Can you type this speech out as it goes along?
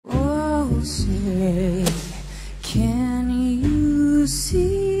say, can you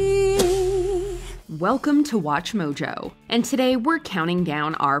see? Welcome to Watch Mojo, and today we're counting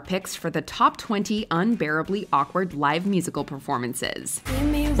down our picks for the top 20 unbearably awkward live musical performances.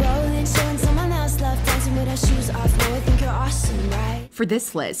 For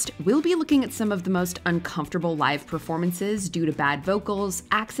this list, we'll be looking at some of the most uncomfortable live performances due to bad vocals,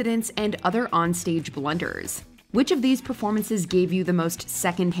 accidents, and other onstage blunders. Which of these performances gave you the most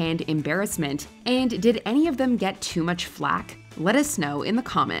secondhand embarrassment, and did any of them get too much flack? Let us know in the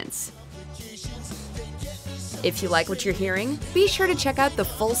comments. If you like what you're hearing, be sure to check out the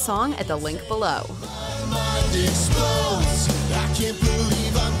full song at the link below.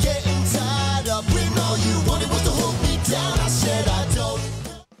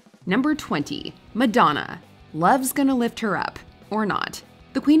 Number 20. Madonna. Love's Gonna Lift Her Up, or not.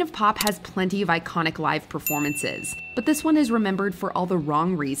 The Queen of Pop has plenty of iconic live performances, but this one is remembered for all the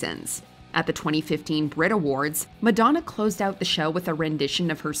wrong reasons. At the 2015 Brit Awards, Madonna closed out the show with a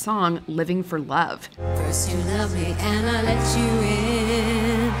rendition of her song Living for Love. First you loved me and I let you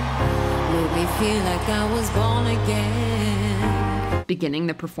in. Made me feel like I was born again. Beginning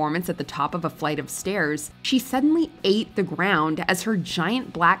the performance at the top of a flight of stairs, she suddenly ate the ground as her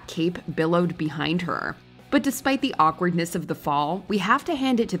giant black cape billowed behind her. But despite the awkwardness of the fall, we have to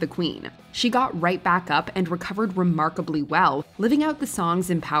hand it to the Queen. She got right back up and recovered remarkably well, living out the song's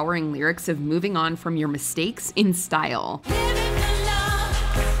empowering lyrics of moving on from your mistakes in style.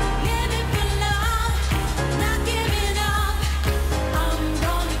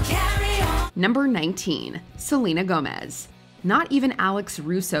 Number 19. Selena Gomez. Not even Alex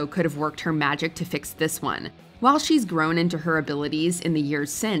Russo could have worked her magic to fix this one. While she's grown into her abilities in the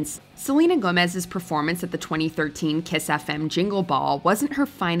years since, Selena Gomez's performance at the 2013 Kiss FM Jingle Ball wasn't her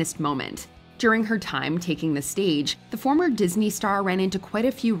finest moment. During her time taking the stage, the former Disney star ran into quite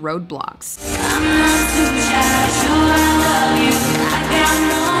a few roadblocks.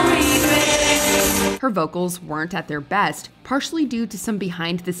 Her vocals weren't at their best, partially due to some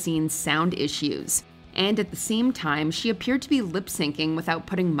behind-the-scenes sound issues. And at the same time, she appeared to be lip-syncing without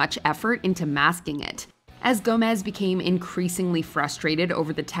putting much effort into masking it. As Gomez became increasingly frustrated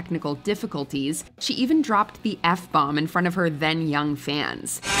over the technical difficulties, she even dropped the F-bomb in front of her then-young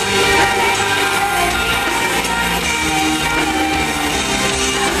fans.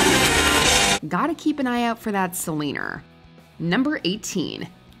 Gotta keep an eye out for that Selena. Number 18.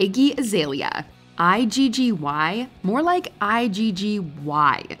 Iggy Azalea. IGGY? More like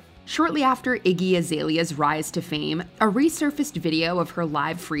IGGY. Shortly after Iggy Azalea's rise to fame, a resurfaced video of her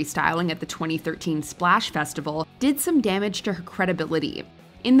live freestyling at the 2013 Splash Festival did some damage to her credibility.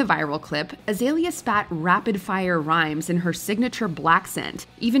 In the viral clip, Azalea spat rapid-fire rhymes in her signature black scent,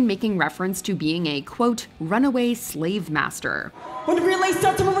 even making reference to being a, quote, runaway slave master. When the relay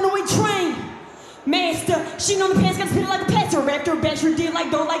stopped to a runaway train, master, she on the pants, got spit like a pastor. After a bachelor did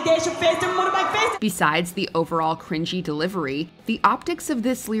like go like dash, faster, motorbike faster. Besides the overall cringy delivery, the optics of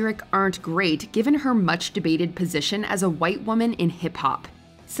this lyric aren't great given her much debated position as a white woman in hip-hop.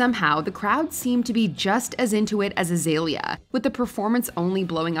 Somehow, the crowd seemed to be just as into it as Azalea, with the performance only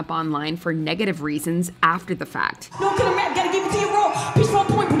blowing up online for negative reasons after the fact. No killer rap, gotta give it to you raw. Pitch for a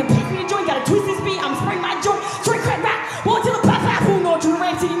point, put a pick in your joint, gotta twist this beat, I'm spraying my joint. Straight crack back, one till the pop pop, who know you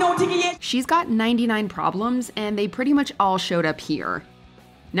rap till you know diggy yet. She's got 99 problems, and they pretty much all showed up here.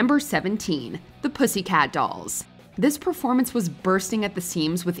 Number 17. The Pussycat Dolls. This performance was bursting at the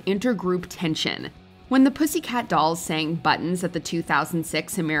seams with intergroup tension. When the Pussycat Dolls sang Buttons at the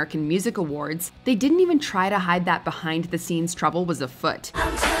 2006 American Music Awards, they didn't even try to hide that behind-the-scenes trouble was afoot.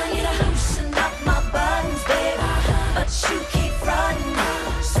 I'm telling you to loosen up my buttons, baby, but you keep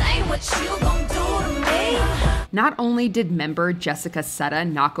frontin', saying what you gon' do to me. Not only did member Jessica Sutta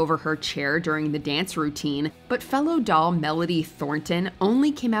knock over her chair during the dance routine, but fellow doll Melody Thornton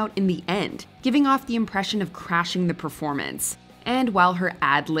only came out in the end, giving off the impression of crashing the performance. And while her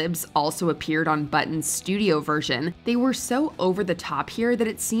ad-libs also appeared on Button's studio version, they were so over the top here that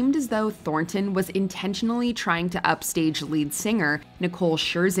it seemed as though Thornton was intentionally trying to upstage lead singer Nicole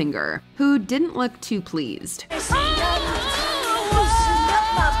Scherzinger, who didn't look too pleased.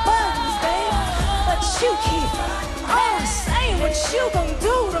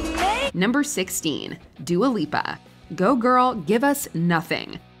 Number 16. Dua Lipa. Go girl, give us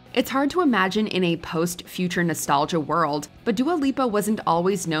nothing. It's hard to imagine in a post-future nostalgia world, but Dua Lipa wasn't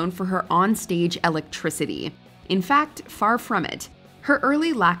always known for her on-stage electricity. In fact, far from it. Her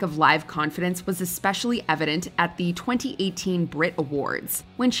early lack of live confidence was especially evident at the 2018 Brit Awards,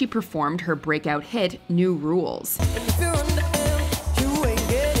 when she performed her breakout hit, New Rules.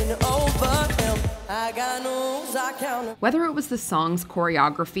 I got no Whether it was the song's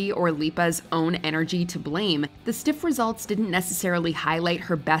choreography or Lipa's own energy to blame, the stiff results didn't necessarily highlight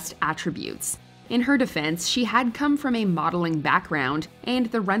her best attributes. In her defense, she had come from a modeling background, and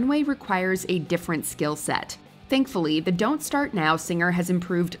the runway requires a different skill set. Thankfully, the Don't Start Now singer has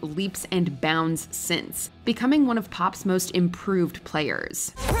improved leaps and bounds since, becoming one of pop's most improved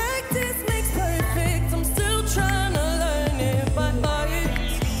players. Practice makes perfect. I'm still trying to learn it by heart.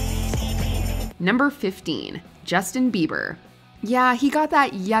 Number 15. Justin Bieber. Yeah, he got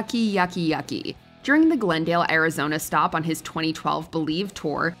that yucky. During the Glendale, Arizona stop on his 2012 Believe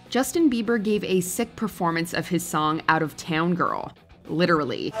tour, Justin Bieber gave a sick performance of his song Out of Town Girl.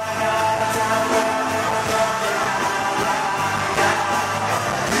 Literally.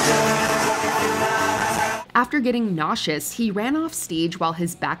 After getting nauseous, he ran off stage while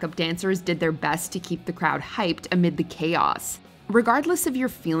his backup dancers did their best to keep the crowd hyped amid the chaos. Regardless of your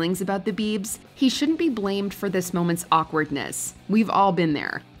feelings about the Biebs, he shouldn't be blamed for this moment's awkwardness. We've all been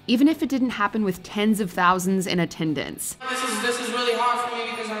there, even if it didn't happen with tens of thousands in attendance. This is really hard for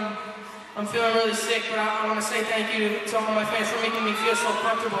me because I'm feeling really sick, but I want to say thank you to all my fans for making me feel so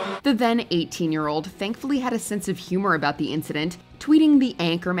comfortable. The then 18-year-old thankfully had a sense of humor about the incident, tweeting the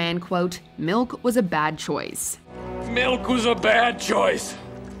Anchorman quote, "Milk was a bad choice." Milk was a bad choice.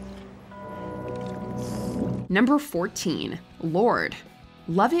 Number 14. Lorde.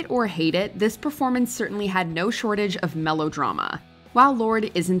 Love it or hate it, this performance certainly had no shortage of melodrama. While Lorde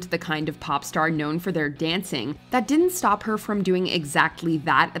isn't the kind of pop star known for their dancing, that didn't stop her from doing exactly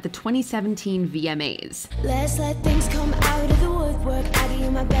that at the 2017 VMAs. Let's let things come out of the woodwork. I give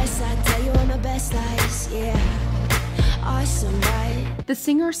you my best, I tell you all my best lies, yeah. Awesome, right? The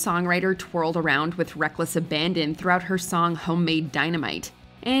singer-songwriter twirled around with reckless abandon throughout her song Homemade Dynamite,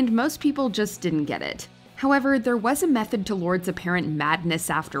 and most people just didn't get it. However, there was a method to Lorde's apparent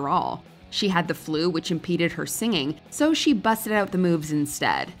madness after all. She had the flu, which impeded her singing, so she busted out the moves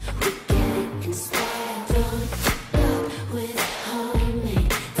instead.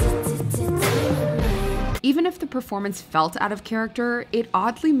 Even if the performance felt out of character, it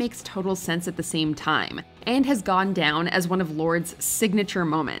oddly makes total sense at the same time, and has gone down as one of Lorde's signature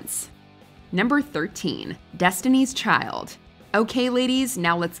moments. Number 13. Destiny's Child. Okay ladies,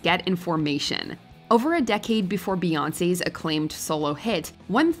 now let's get in formation. Over a decade before Beyoncé's acclaimed solo hit,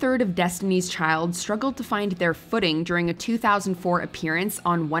 1/3 of Destiny's Child struggled to find their footing during a 2004 appearance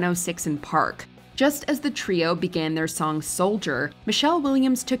on 106 & Park. Just as the trio began their song Soldier, Michelle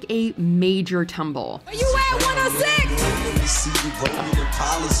Williams took a major tumble. Are you at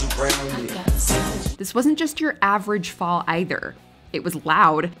 106? This wasn't just your average fall either. It was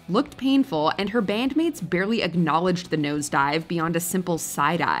loud, looked painful, and her bandmates barely acknowledged the nosedive beyond a simple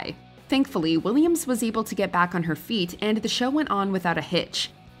side-eye. Thankfully, Williams was able to get back on her feet, and the show went on without a hitch.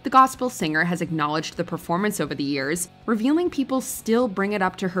 The gospel singer has acknowledged the performance over the years, revealing people still bring it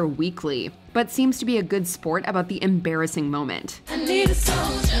up to her weekly, but seems to be a good sport about the embarrassing moment. I need a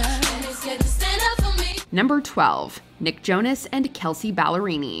soldier, and he's scared to stand up for me. Number 12. Nick Jonas and Kelsey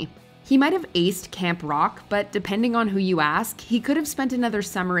Ballerini. He might have aced Camp Rock, but depending on who you ask, he could have spent another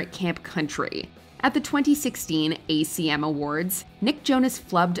summer at Camp Country. At the 2016 ACM Awards, Nick Jonas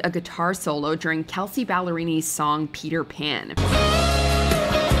flubbed a guitar solo during Kelsey Ballerini's song Peter Pan.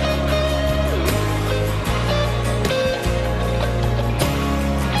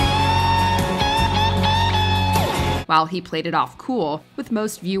 While he played it off cool, with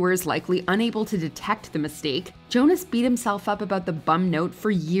most viewers likely unable to detect the mistake, Jonas beat himself up about the bum note for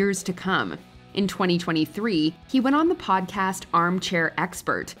years to come. In 2023, he went on the podcast Armchair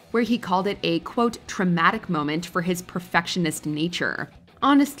Expert, where he called it a, quote, traumatic moment for his perfectionist nature.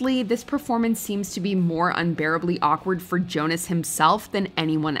 Honestly, this performance seems to be more unbearably awkward for Jonas himself than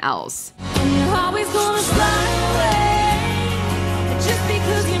anyone else. And you're always gonna fly away, just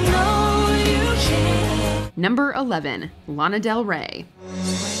because you know you can. Number 11. Lana Del Rey.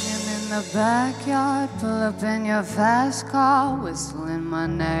 Swinging in the backyard, pull up in your fast car, whistling my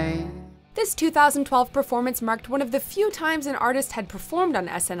name. This 2012 performance marked one of the few times an artist had performed on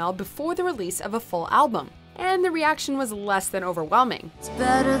SNL before the release of a full album, and the reaction was less than overwhelming. It's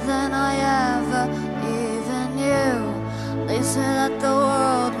better than I ever even knew. They say that the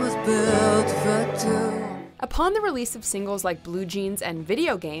world was built for two. Upon the release of singles like Blue Jeans and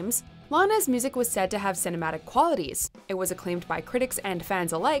Video Games, Lana's music was said to have cinematic qualities. It was acclaimed by critics and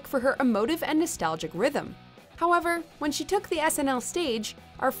fans alike for her emotive and nostalgic rhythm. However, when she took the SNL stage,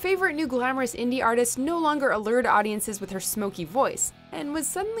 our favorite new glamorous indie artist no longer allured audiences with her smoky voice, and was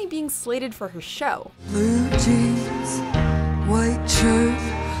suddenly being slated for her show. Blue jeans, white shirt,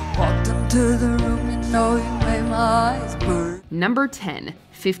 walked into the room, you know you made my eyes burn. Number 10.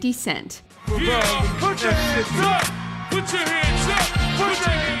 50 Cent.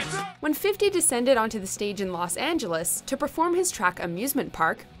 When 50 descended onto the stage in Los Angeles to perform his track Amusement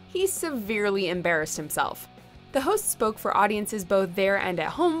Park, he severely embarrassed himself. The host spoke for audiences both there and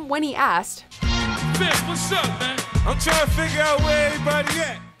at home when he asked, What's up, man? I'm trying to figure out where everybody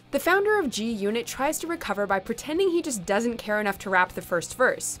at. The founder of G Unit tries to recover by pretending he just doesn't care enough to rap the first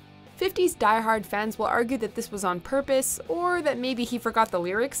verse. 50's diehard fans will argue that this was on purpose, or that maybe he forgot the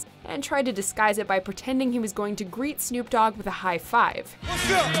lyrics and tried to disguise it by pretending he was going to greet Snoop Dogg with a high five.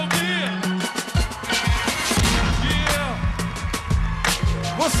 What's up? Yeah.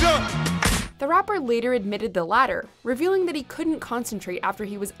 What's up? The rapper later admitted the latter, revealing that he couldn't concentrate after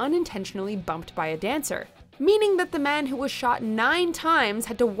he was unintentionally bumped by a dancer, meaning that the man who was shot 9 times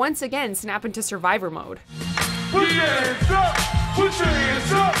had to once again snap into survivor mode. Put your hands up! Put your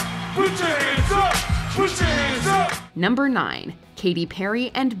hands up! Put your hands up! Put your hands up! Number 9. Katy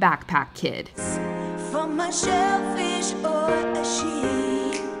Perry and Backpack Kid. From a shellfish or a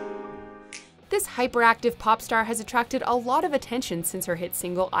sheep. This hyperactive pop star has attracted a lot of attention since her hit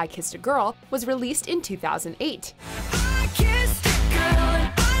single I Kissed a Girl was released in 2008.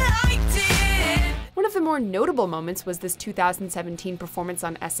 One of the more notable moments was this 2017 performance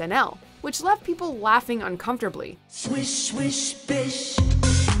on SNL, which left people laughing uncomfortably. Swish, swish, bish.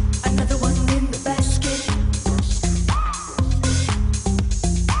 Another one in the basket.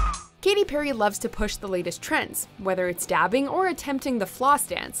 Katy Perry loves to push the latest trends, whether it's dabbing or attempting the floss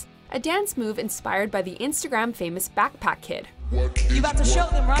dance, a dance move inspired by the Instagram famous Backpack Kid. You about to show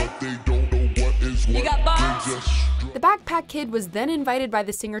them, right? You got bars? The Backpack Kid was then invited by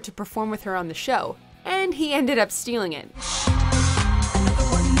the singer to perform with her on the show, and he ended up stealing it.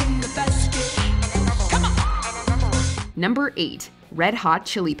 Number 8. Red Hot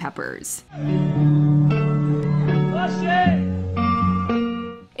Chili Peppers.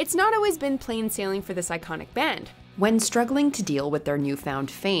 It's not always been plain sailing for this iconic band. When struggling to deal with their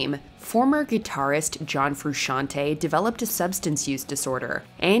newfound fame, former guitarist John Frusciante developed a substance use disorder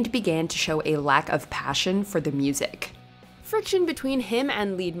and began to show a lack of passion for the music. Friction between him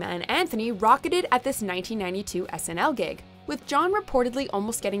and lead man Anthony rocketed at this 1992 SNL gig, with John reportedly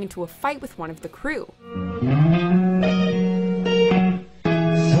almost getting into a fight with one of the crew.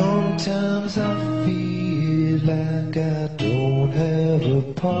 Sometimes I feel like I don't have a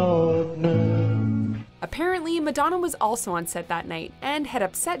partner. Apparently, Madonna was also on set that night and had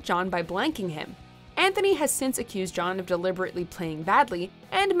upset John by blanking him. Anthony has since accused John of deliberately playing badly,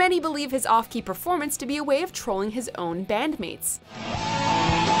 and many believe his off-key performance to be a way of trolling his own bandmates.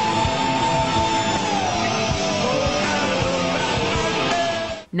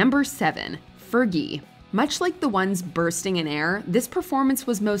 Number 7. Fergie. Much like the ones bursting in air, this performance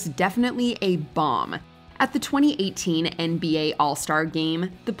was most definitely a bomb. At the 2018 NBA All-Star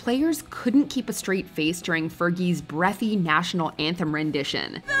Game, the players couldn't keep a straight face during Fergie's breathy national anthem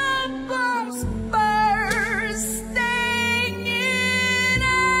rendition.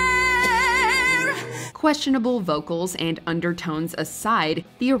 Questionable vocals and undertones aside,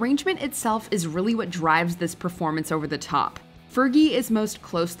 the arrangement itself is really what drives this performance over the top. Fergie is most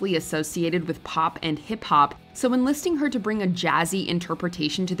closely associated with pop and hip-hop, so enlisting her to bring a jazzy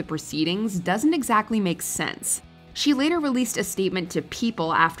interpretation to the proceedings doesn't exactly make sense. She later released a statement to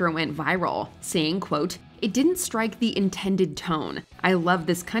People after it went viral, saying, quote, "It didn't strike the intended tone. I love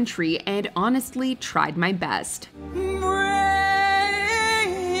this country and honestly tried my best."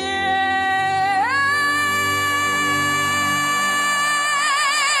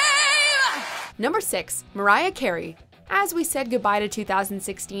 Number 6. Mariah Carey. As we said goodbye to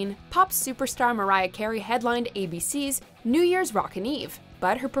 2016, pop superstar Mariah Carey headlined ABC's New Year's Rockin' Eve,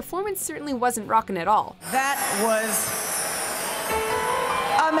 but her performance certainly wasn't rockin' at all. That was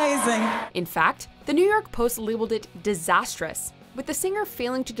amazing. In fact, the New York Post labeled it disastrous, with the singer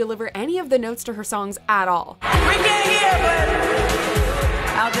failing to deliver any of the notes to her songs at all. We can't hear, but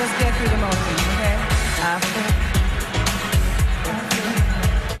I'll just get through the motions, okay?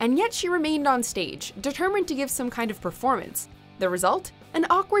 And yet she remained on stage, determined to give some kind of performance. The result? An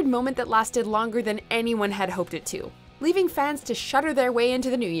awkward moment that lasted longer than anyone had hoped it to, leaving fans to shudder their way into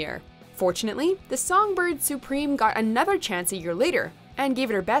the new year. Fortunately, the songbird Supreme got another chance a year later, and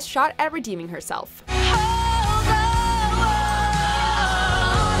gave it her best shot at redeeming herself.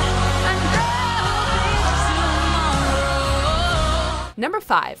 Number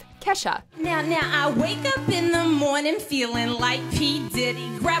 5. Kesha. Now, I wake up in the morning feeling like P. Diddy.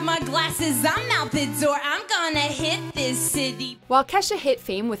 Grab my glasses, I'm out the door, I'm gonna hit this city. While Kesha hit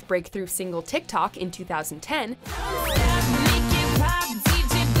fame with breakthrough single TikTok in 2010,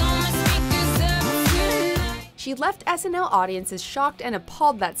 she left SNL audiences shocked and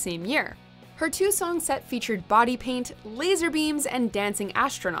appalled that same year. Her 2-song set featured body paint, laser beams, and dancing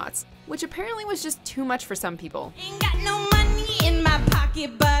astronauts, which apparently was just too much for some people. Ain't got no money in my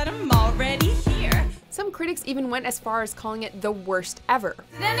pocket, but I'm already here. Some critics even went as far as calling it the worst ever.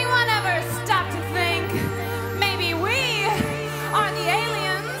 Did anyone ever stop to think maybe we are the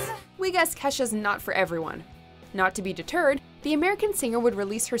aliens? We guess Kesha's not for everyone. Not to be deterred, the American singer would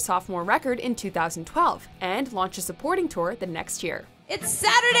release her sophomore record in 2012 and launch a supporting tour the next year. It's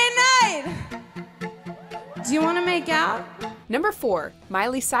Saturday night! Do you want to make out? Number 4,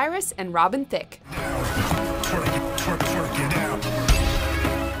 Miley Cyrus and Robin Thicke.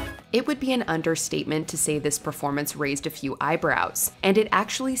 It would be an understatement to say this performance raised a few eyebrows, and it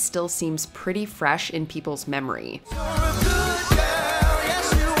actually still seems pretty fresh in people's memory.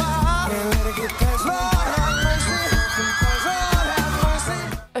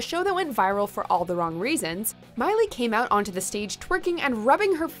 A show that went viral for all the wrong reasons, Miley came out onto the stage twerking and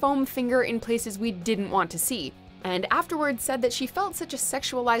rubbing her foam finger in places we didn't want to see, and afterwards said that she felt such a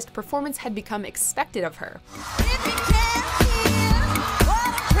sexualized performance had become expected of her.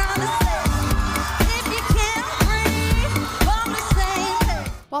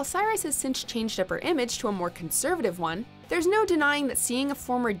 While Cyrus has since changed up her image to a more conservative one, there's no denying that seeing a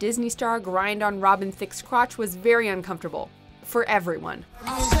former Disney star grind on Robin Thicke's crotch was very uncomfortable. For everyone.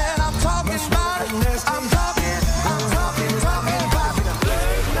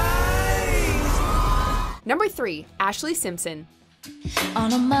 Number 3, Ashlee Simpson.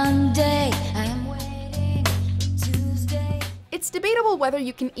 On a Monday, I'm waiting. Tuesday. It's debatable whether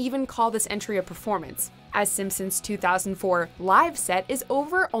you can even call this entry a performance, as Simpson's 2004 live set is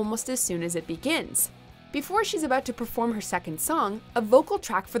over almost as soon as it begins. Before she's about to perform her second song, a vocal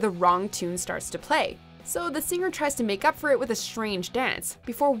track for the wrong tune starts to play. So the singer tries to make up for it with a strange dance,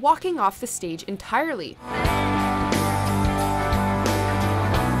 before walking off the stage entirely.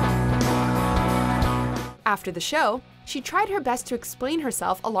 After the show, she tried her best to explain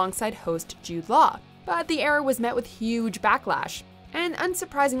herself alongside host Jude Law, but the error was met with huge backlash, and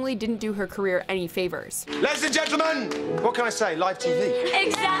unsurprisingly didn't do her career any favors. Ladies and gentlemen, what can I say? Live TV.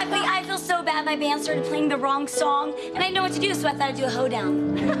 Exactly. I feel so bad my band started playing the wrong song, and I didn't know what to do, so I thought I'd do a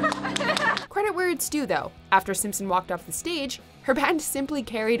hoedown. Credit where it's due, though. After Simpson walked off the stage, her band simply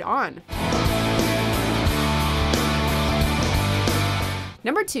carried on.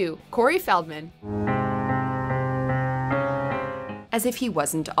 Number 2, Corey Feldman. As if he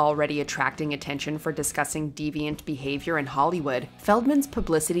wasn't already attracting attention for discussing deviant behavior in Hollywood, Feldman's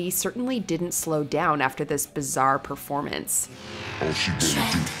publicity certainly didn't slow down after this bizarre performance. All she wanna do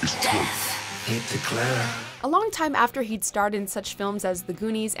is twerk. Hit the club. A long time after he'd starred in such films as The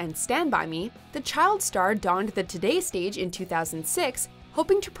Goonies and Stand By Me, the child star donned the Today stage in 2006,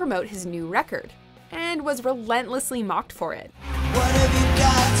 hoping to promote his new record, and was relentlessly mocked for it. What have you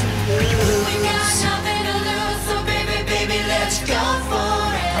got to lose? We got nothing to lose, so baby, let's go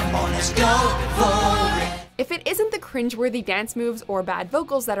for it. Come on, let's go for it. If it isn't the cringeworthy dance moves or bad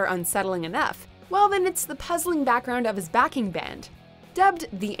vocals that are unsettling enough, well then it's the puzzling background of his backing band. Dubbed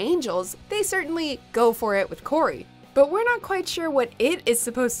The Angels, they certainly go for it with Corey, but we're not quite sure what it is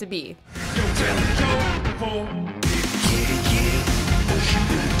supposed to be.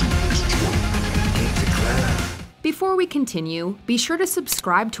 Before we continue, be sure to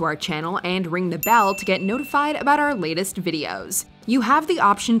subscribe to our channel and ring the bell to get notified about our latest videos. You have the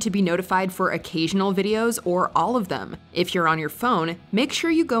option to be notified for occasional videos or all of them. If you're on your phone, make sure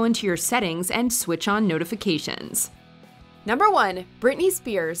you go into your settings and switch on notifications. Number 1, Britney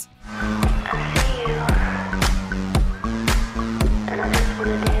Spears.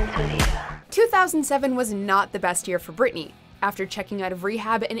 2007 was not the best year for Britney. After checking out of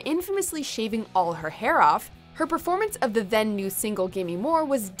rehab and infamously shaving all her hair off, her performance of the then new single Gimme More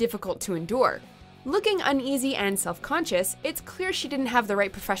was difficult to endure. Looking uneasy and self-conscious, it's clear she didn't have the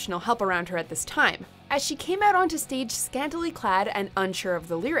right professional help around her at this time, as she came out onto stage scantily clad and unsure of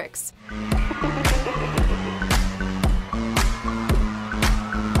the lyrics.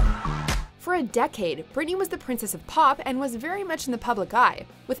 For a decade, Britney was the princess of pop and was very much in the public eye,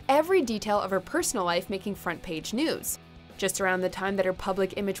 with every detail of her personal life making front-page news. Just around the time that her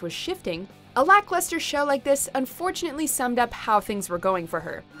public image was shifting, a lackluster show like this unfortunately summed up how things were going for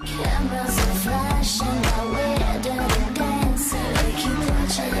her.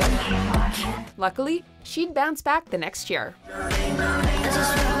 Luckily, she'd bounce back the next year.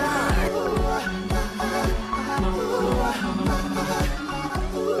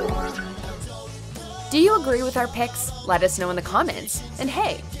 Do you agree with our picks? Let us know in the comments. And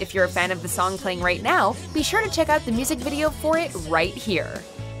hey, if you're a fan of the song playing right now, be sure to check out the music video for it right here.